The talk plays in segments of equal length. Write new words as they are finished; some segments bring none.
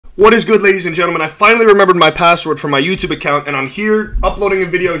What is good, ladies and gentlemen? I finally remembered my password for my YouTube account, and I'm here uploading a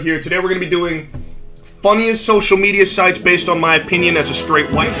video here. Today we're going to be doing funniest social media sites based on my opinion as a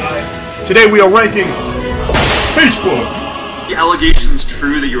straight white guy. Today we are ranking Facebook. The allegation's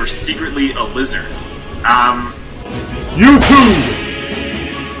true that you're secretly a lizard. YouTube.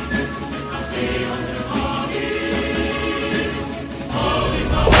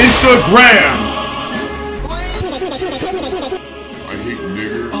 Instagram. I hate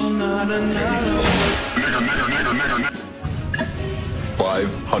nigger. Oh, no, no, no. Nigger.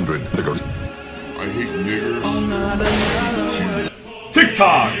 500 niggers. I hate nigger. Oh, no, no, no.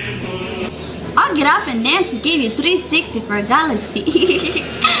 TikTok. I'll get up and dance and give you 360 for a galaxy.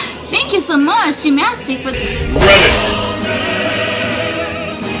 Thank you so much, gymnastic, for Reddit.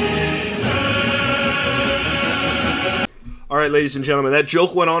 Alright, ladies and gentlemen, that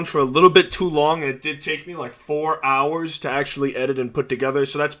joke went on for a little bit too long, and it did take me like 4 hours to actually edit and put together,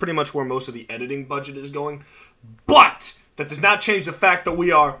 so that's pretty much where most of the editing budget is going. But that does not change the fact that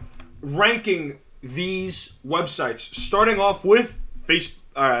we are ranking these websites, starting off with Facebook.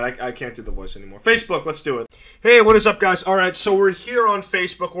 Alright, I can't do the voice anymore. Facebook, let's do it. Hey, what is up, guys? Alright, so we're here on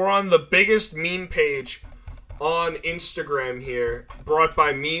Facebook. We're on the biggest meme page on Instagram here, brought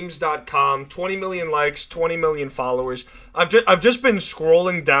by memes.com. 20 million likes, 20 million followers. I've just been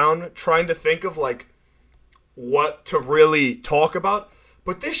scrolling down trying to think of like what to really talk about,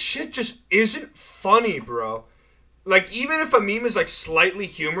 but this shit just isn't funny, bro. Like, even if a meme is like slightly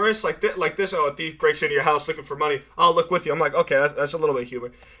humorous, like this, oh, a thief breaks into your house looking for money, I'll look with you. I'm like, okay, that's a little bit of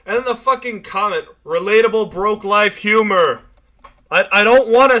humor. And then the fucking comment, relatable broke life humor. I don't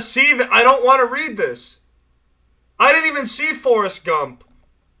want to see that. I don't want to read this. I didn't even see Forrest Gump.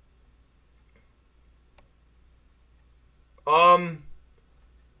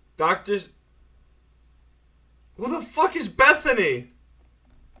 Doctors. Who the fuck is Bethany?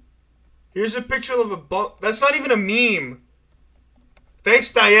 Here's a picture of a bump. That's not even a meme.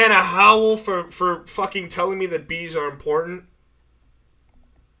 Thanks, Diana Howell, for fucking telling me that bees are important.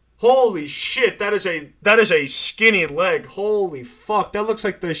 Holy shit, that is a skinny leg. Holy fuck, that looks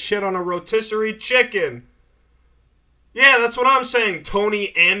like the shit on a rotisserie chicken. Yeah, that's what I'm saying,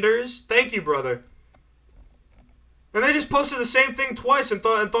 Tony Anders. Thank you, brother. And they just posted the same thing twice and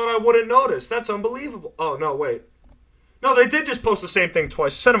thought I wouldn't notice. That's unbelievable. Oh, no, wait. No, they did just post the same thing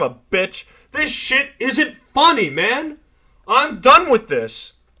twice. Son of a bitch. This shit isn't funny, man. I'm done with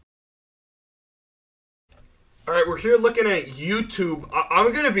this. Alright, we're here looking at YouTube.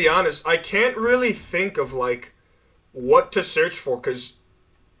 I'm gonna be honest. I can't really think of, like, what to search for, because...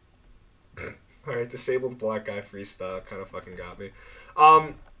 Alright, disabled black guy freestyle kind of fucking got me.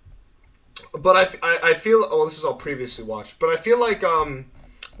 But I feel... Oh, this is all previously watched. But I feel like,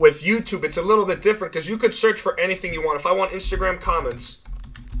 with YouTube, it's a little bit different, because you could search for anything you want. If I want Instagram comments,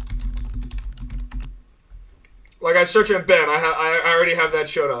 like I search in Ben, I already have that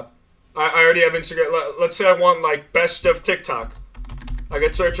showed up. I already have Instagram. Let's say I want like best of TikTok. I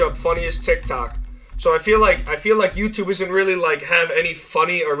could search up funniest TikTok. So I feel like YouTube isn't really like have any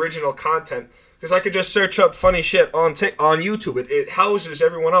funny original content, because I could just search up funny shit on YouTube. It houses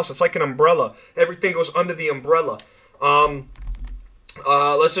everyone else. It's like an umbrella. Everything goes under the umbrella.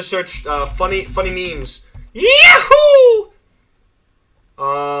 Let's just search funny memes. Yahoo!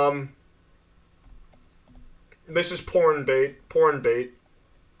 This is porn bait.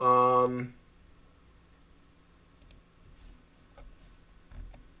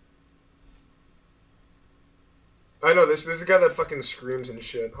 I know this is a guy that fucking screams and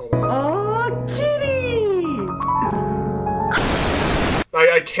shit. Hold on. Oh, kitty!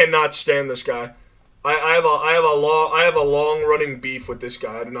 I cannot stand this guy. I have a long running beef with this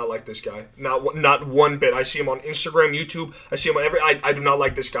guy. I do not like this guy. Not one bit. I see him on Instagram, YouTube. I see him on I do not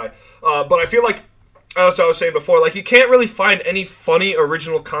like this guy. But I feel like, as I was saying before, like you can't really find any funny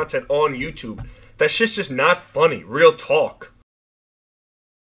original content on YouTube. That shit's just not funny. Real talk.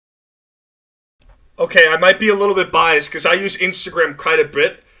 Okay, I might be a little bit biased because I use Instagram quite a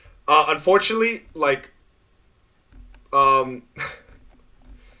bit. Unfortunately, like, like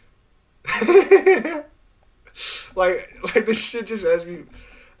this shit just has me.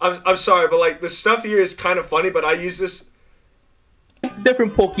 I'm sorry, but like the stuff here is kind of funny. But I use this.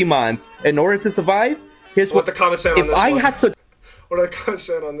 Different Pokemons in order to survive. Here's what the comments saying on this one. If I had to, what are the comments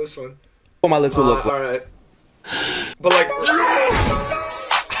saying on this one? What my list would look like. All right, but like.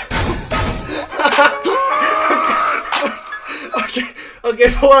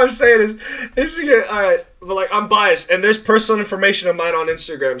 Okay, what I'm saying is, alright, but like, I'm biased, and there's personal information of mine on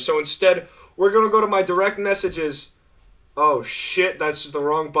Instagram, so instead, we're gonna go to my direct messages. Oh shit, that's the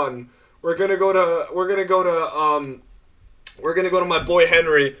wrong button. We're gonna go to we're gonna go to my boy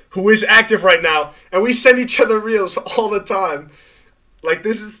Henry, who is active right now, and we send each other reels all the time. Like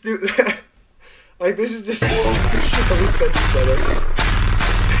this is like this is just stupid shit that we send each other.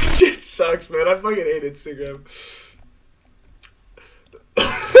 This shit sucks, man. I fucking hate Instagram.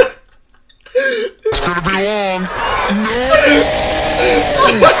 It's gonna be long.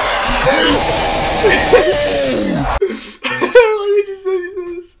 Let me just say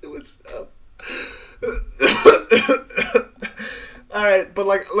this. What's up? Alright, but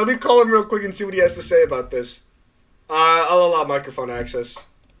like, let me call him real quick and see what he has to say about this. I'll allow microphone access.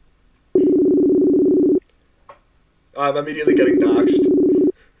 I'm immediately getting doxxed.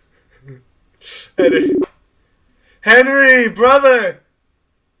 Henry, brother!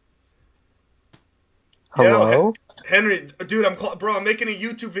 Hello? Yo, Henry, dude, I'm making a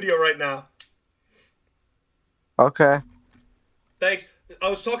YouTube video right now. Okay. Thanks. I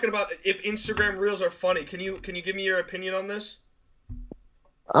was talking about if Instagram Reels are funny. Can you give me your opinion on this?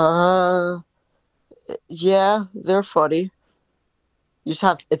 Yeah, they're funny. You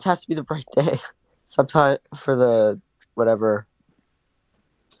just it has to be the right day. Sometime for the whatever.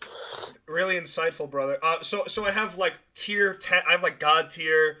 Really insightful, brother. So I have like tier 10. I have like God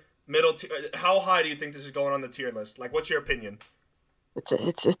tier, middle tier. How high do you think this is going on the tier list? Like, what's your opinion?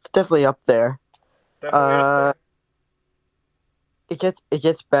 It's definitely up there. Definitely up It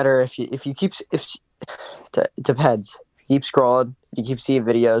gets better if you keep it depends. If you keep scrolling, you keep seeing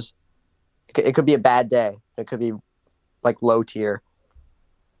videos. It could be a bad day. It could be like low tier.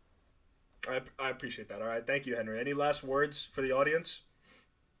 I appreciate that. All right, thank you, Henry. Any last words for the audience?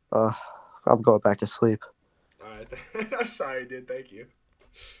 I'm going back to sleep. All right, I'm sorry, dude. Thank you.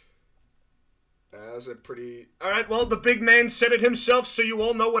 That was a pretty. All right, well, the big man said it himself, so you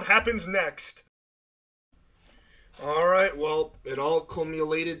all know what happens next. All right, well, it all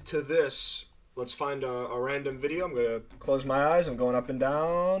culminated to this. Let's find a random video. I'm gonna close my eyes. I'm going up and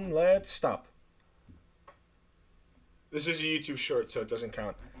down. Let's stop. This is a YouTube short, so it doesn't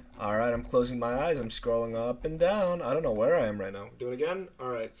count. All right, I'm closing my eyes. I'm scrolling up and down. I don't know where I am right now. Do it again. All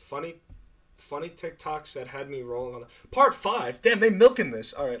right, funny TikToks that had me rolling on. Part 5. Damn, they milking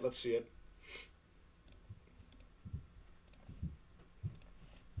this. All right, let's see it.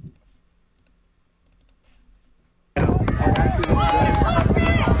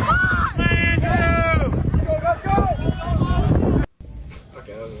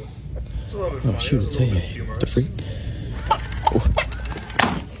 Okay, it's a little bit funny. Shoot, It's it's a little bit hey, humorous. the freak.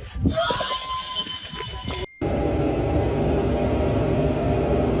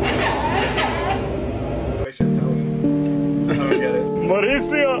 I should tell him. I don't get it.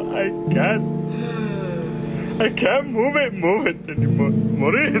 Mauricio, I can't move it anymore.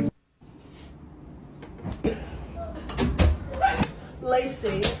 Mauricio.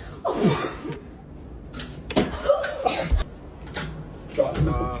 Lacey.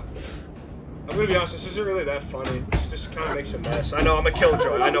 I'm gonna be honest, this isn't really that funny. This just kind of makes a mess. I know, I'm a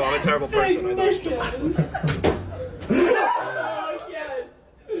killjoy. I know, I'm a terrible person. I know. It's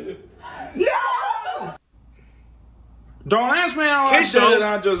Don't ask me how I did it.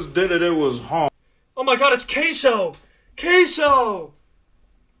 I just did it. It was hard. Oh my god, it's Queso! Queso!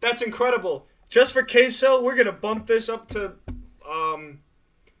 That's incredible. Just for Queso, we're gonna bump this up to,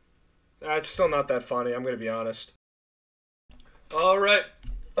 it's still not that funny, I'm gonna be honest. Alright.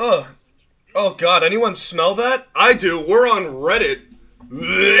 Ugh. Oh god, anyone smell that? I do. We're on Reddit.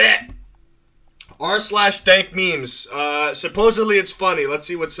 r/dank memes. Supposedly it's funny. Let's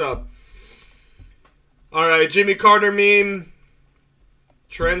see what's up. Alright, Jimmy Carter meme.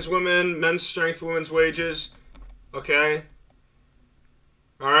 Trans women, men's strength, women's wages. Okay.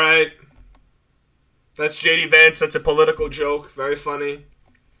 Alright. That's JD Vance. That's a political joke. Very funny.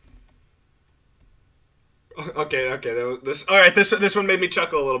 Okay. Alright, this one made me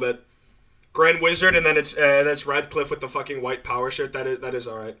chuckle a little bit. Grand Wizard, and then it's that's Radcliffe with the fucking white power shirt. That is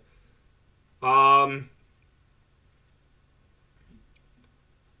alright. I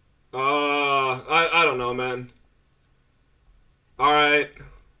don't know, man. Alright.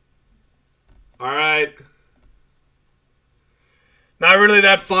 Not really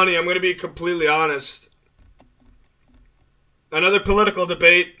that funny, I'm gonna be completely honest. Another political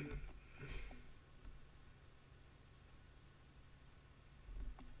debate.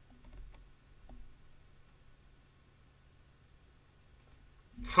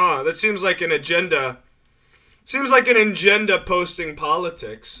 Huh, that seems like an agenda. Seems like an agenda posting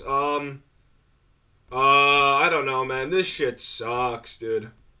politics. I don't know, man. This shit sucks,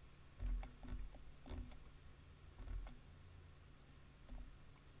 dude.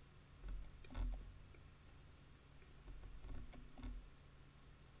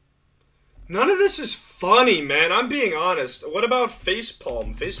 None of this is funny, man. I'm being honest. What about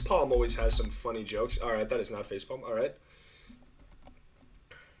Facepalm? Facepalm always has some funny jokes. Alright, that is not Facepalm. Alright.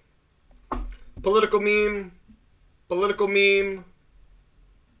 Political meme. Political meme.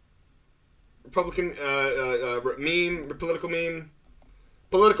 Republican meme. Political meme.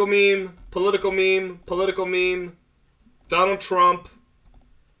 Political meme. Political meme. Political meme. Donald Trump.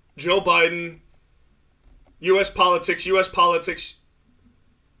 Joe Biden. U.S. politics. U.S. politics.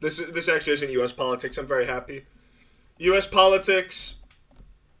 This actually isn't U.S. politics. I'm very happy. U.S. politics.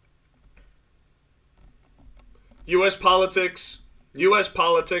 U.S. politics. U.S.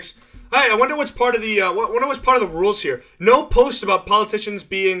 politics. Hey, I wonder what's part of the rules here. No post about politicians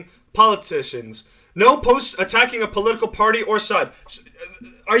being politicians. No post attacking a political party or side.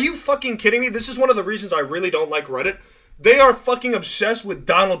 Are you fucking kidding me? This is one of the reasons I really don't like Reddit. They are fucking obsessed with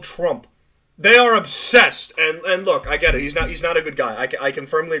Donald Trump. They are obsessed. And look, I get it. He's not a good guy. I can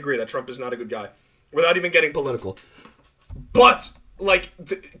firmly agree that Trump is not a good guy, without even getting political. But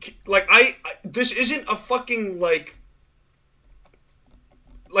this isn't a fucking like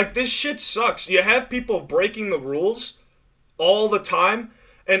this shit sucks. You have people breaking the rules all the time,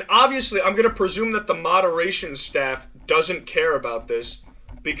 and obviously I'm going to presume that the moderation staff doesn't care about this,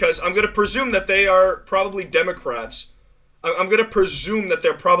 because I'm going to presume that they are probably Democrats. I'm going to presume that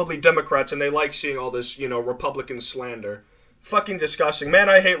they're probably Democrats and they like seeing all this, you know, Republican slander. Fucking disgusting. Man,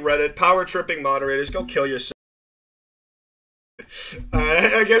 I hate Reddit. Power tripping moderators. Go kill yourself.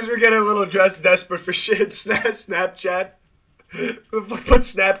 Alright, I guess we're getting a little desperate for shit. Snapchat. Who the fuck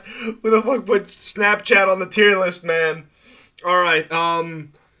put Snapchat on the tier list, man? Alright, I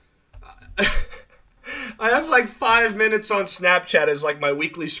have like 5 minutes on Snapchat as like my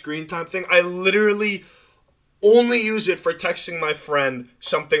weekly screen time thing. I literally only use it for texting my friend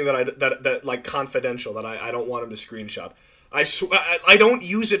something that like confidential that I don't want him to screenshot. I don't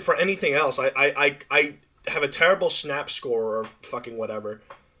use it for anything else. I have a terrible snap score or fucking whatever.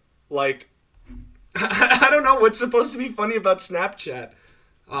 Like, I don't know what's supposed to be funny about Snapchat.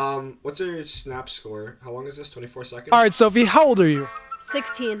 What's your snap score? How long is this? 24 seconds? All right, Sophie, how old are you?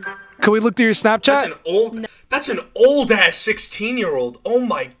 16. Can we look through your Snapchat? That's an old ass 16-year-old. Oh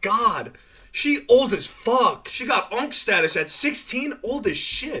my god. She old as fuck. She got unk status at 16, old as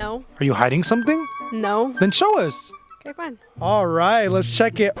shit. No. Are you hiding something? No. Then show us. Okay, fine. All right, let's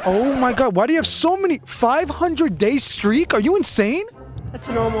check it. Oh my god, why do you have so many? 500-day streak? Are you insane? That's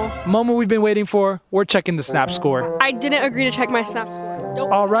normal. Moment we've been waiting for. We're checking the snap score. I didn't agree to check my snap score.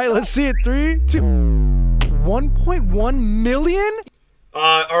 Don't. All right, let's see it. 3, 2, 1.1 million?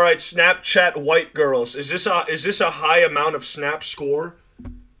 All right, Snapchat white girls. Is this a high amount of snap score?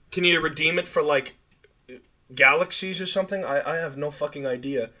 Can you redeem it for like galaxies or something? I have no fucking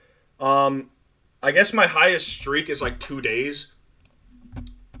idea. I guess my highest streak is like 2 days.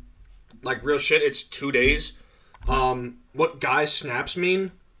 Like real shit, it's 2 days. What guys snaps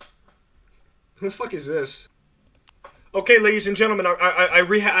mean? Who the fuck is this? Okay, ladies and gentlemen,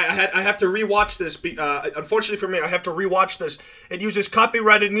 I have to rewatch this. Unfortunately for me, I have to rewatch this. It uses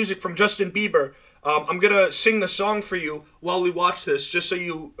copyrighted music from Justin Bieber. I'm gonna sing the song for you while we watch this, just so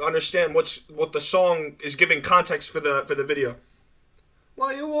you understand what the song is giving context for the video.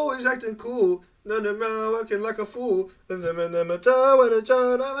 Why you always acting cool? Working like a fool. Acting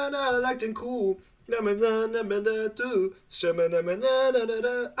cool.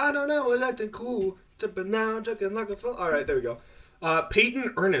 I don't know, acting cool. Alright, there we go.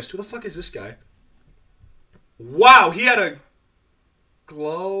 Peyton Ernest. Who the fuck is this guy? Wow, he had a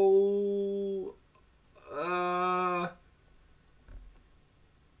glow.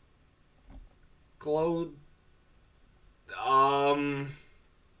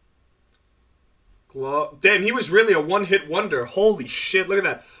 Damn, he was really a one-hit wonder. Holy shit, look at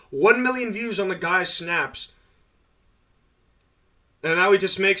that. 1 million views on the guy's snaps. And now he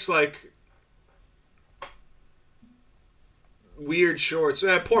just makes, like, weird shorts.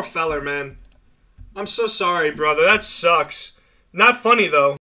 Man, poor feller, man. I'm so sorry, brother. That sucks. Not funny,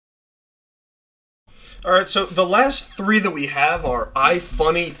 though. Alright, so the last 3 that we have are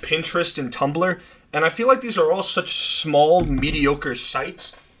iFunny, Pinterest, and Tumblr. And I feel like these are all such small, mediocre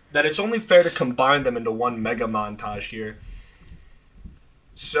sites that it's only fair to combine them into one mega montage here.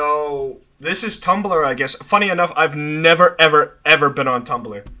 So, this is Tumblr, I guess. Funny enough, I've never, ever, ever been on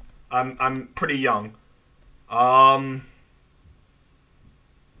Tumblr. I'm pretty young. I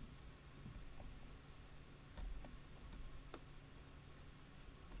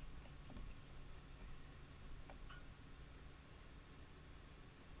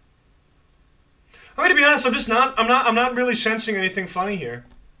mean, to be honest, I'm not really sensing anything funny here.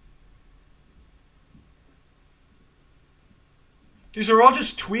 These are all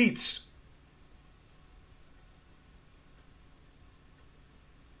just tweets.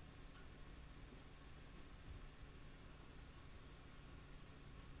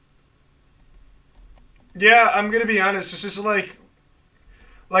 Yeah, I'm gonna be honest. This is like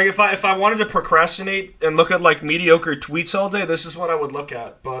if I wanted to procrastinate and look at like mediocre tweets all day, this is what I would look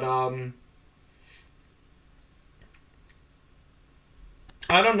at. But I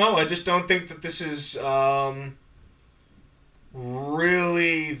don't know. I just don't think that this is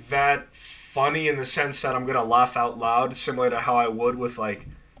really that funny in the sense that I'm gonna laugh out loud, similar to how I would with like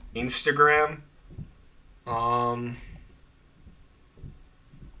Instagram.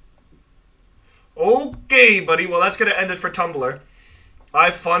 Okay, buddy. Well, that's gonna end it for Tumblr.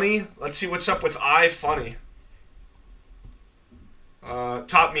 iFunny. Let's see what's up with iFunny.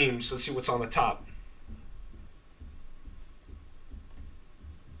 Top memes. Let's see what's on the top.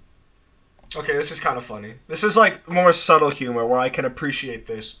 Okay, this is kind of funny. This is like more subtle humor where I can appreciate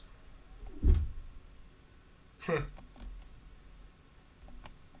this.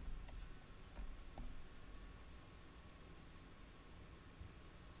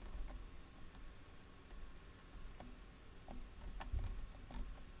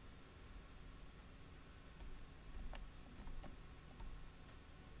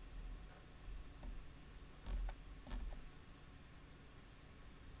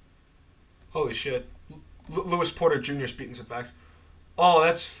 Holy shit. Lewis Porter Jr. speaking some facts. Oh,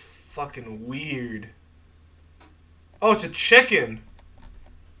 that's fucking weird. Oh, it's a chicken.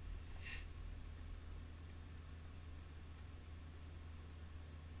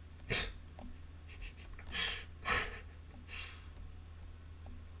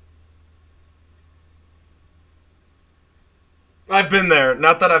 I've been there.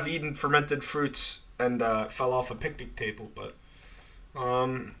 Not that I've eaten fermented fruits and fell off a picnic table, but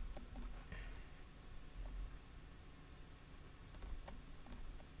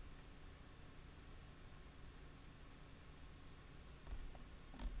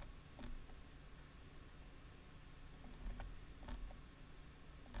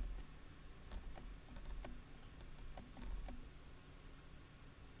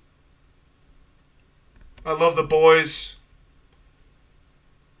I love the boys.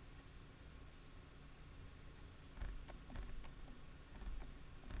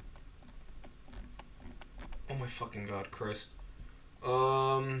 Oh my fucking god, Chris.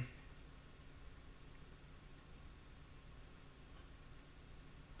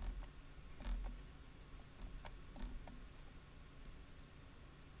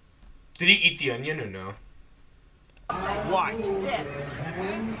 Did he eat the onion or no? What?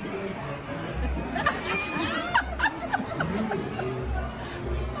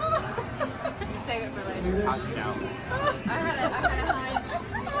 Save it for later. How'd you know? I had a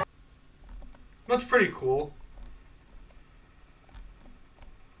hunch. That's pretty cool.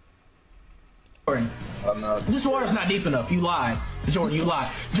 This water's not deep enough. You lied. Jordan, you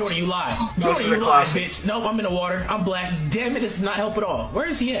lied. Jordan, you lied. Jordan, you lied, bitch. Nope, I'm in the water. I'm black. Damn it, it's not help at all. Where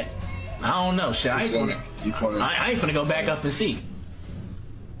is he at? I don't know, shit. I ain't finna go back up and see.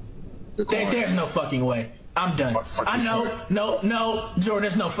 There's no fucking way. I'm done. I know. No, Jordan,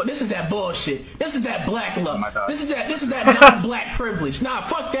 there's no this is that bullshit. This is that black love. This is that non-black privilege. Nah,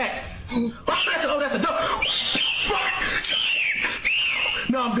 fuck that. Oh, that's a dope.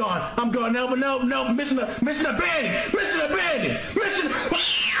 No, I'm gone. No, missing a bandit.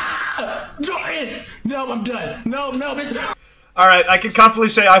 Jordan. No, I'm done. No, missing. Alright, I can confidently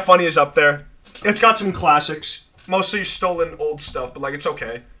say iFunny is up there. It's got some classics. Mostly stolen old stuff, but like it's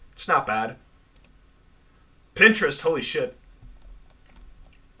okay. It's not bad. Pinterest, holy shit.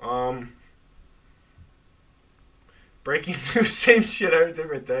 Breaking news, same shit every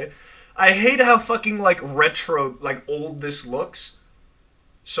different day. I hate how fucking like retro, like old this looks.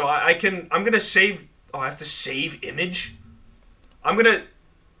 So I'm gonna save, oh, I have to save image? I'm gonna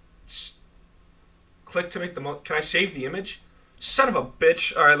click to make the can I save the image? Son of a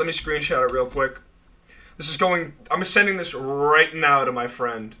bitch. Alright, let me screenshot it real quick. This is going, I'm sending this right now to my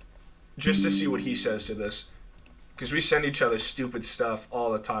friend. Just to see what he says to this. Because we send each other stupid stuff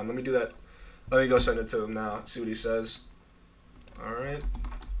all the time. Let me do that. Let me go send it to him now. See what he says. Alright.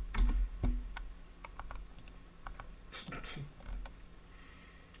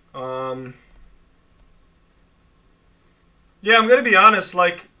 Yeah, I'm gonna be honest,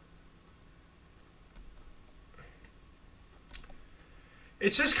 like,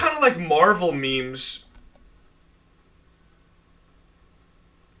 it's just kind of like Marvel memes.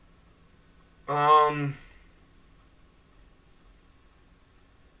 I'm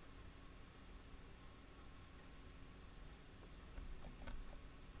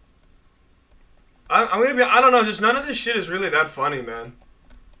gonna be, I don't know, just none of this shit is really that funny, man.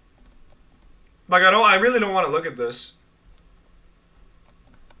 Like, I really don't want to look at this.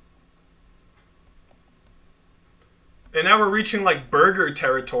 And now we're reaching, like, burger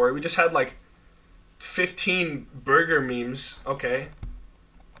territory. We just had, like, 15 burger memes. Okay.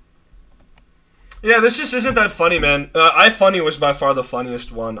 Yeah, this just isn't that funny, man. iFunny was by far the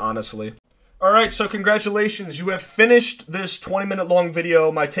funniest one, honestly. Alright, so congratulations. You have finished this 20-minute long video.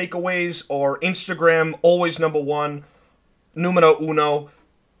 My takeaways are Instagram, always #1. Numero uno.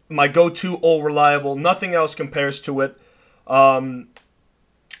 My go-to, all reliable. Nothing else compares to it.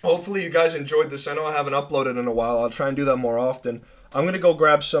 Hopefully you guys enjoyed this. I know I haven't uploaded in a while. I'll try and do that more often. I'm going to go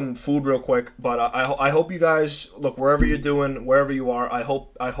grab some food real quick, but I hope you guys, look, wherever you're doing, wherever you are, I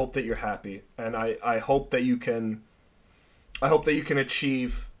hope that you're happy, and I hope that you can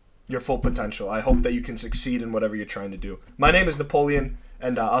achieve your full potential. I hope that you can succeed in whatever you're trying to do. My name is Napoleon,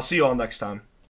 and I'll see you all next time.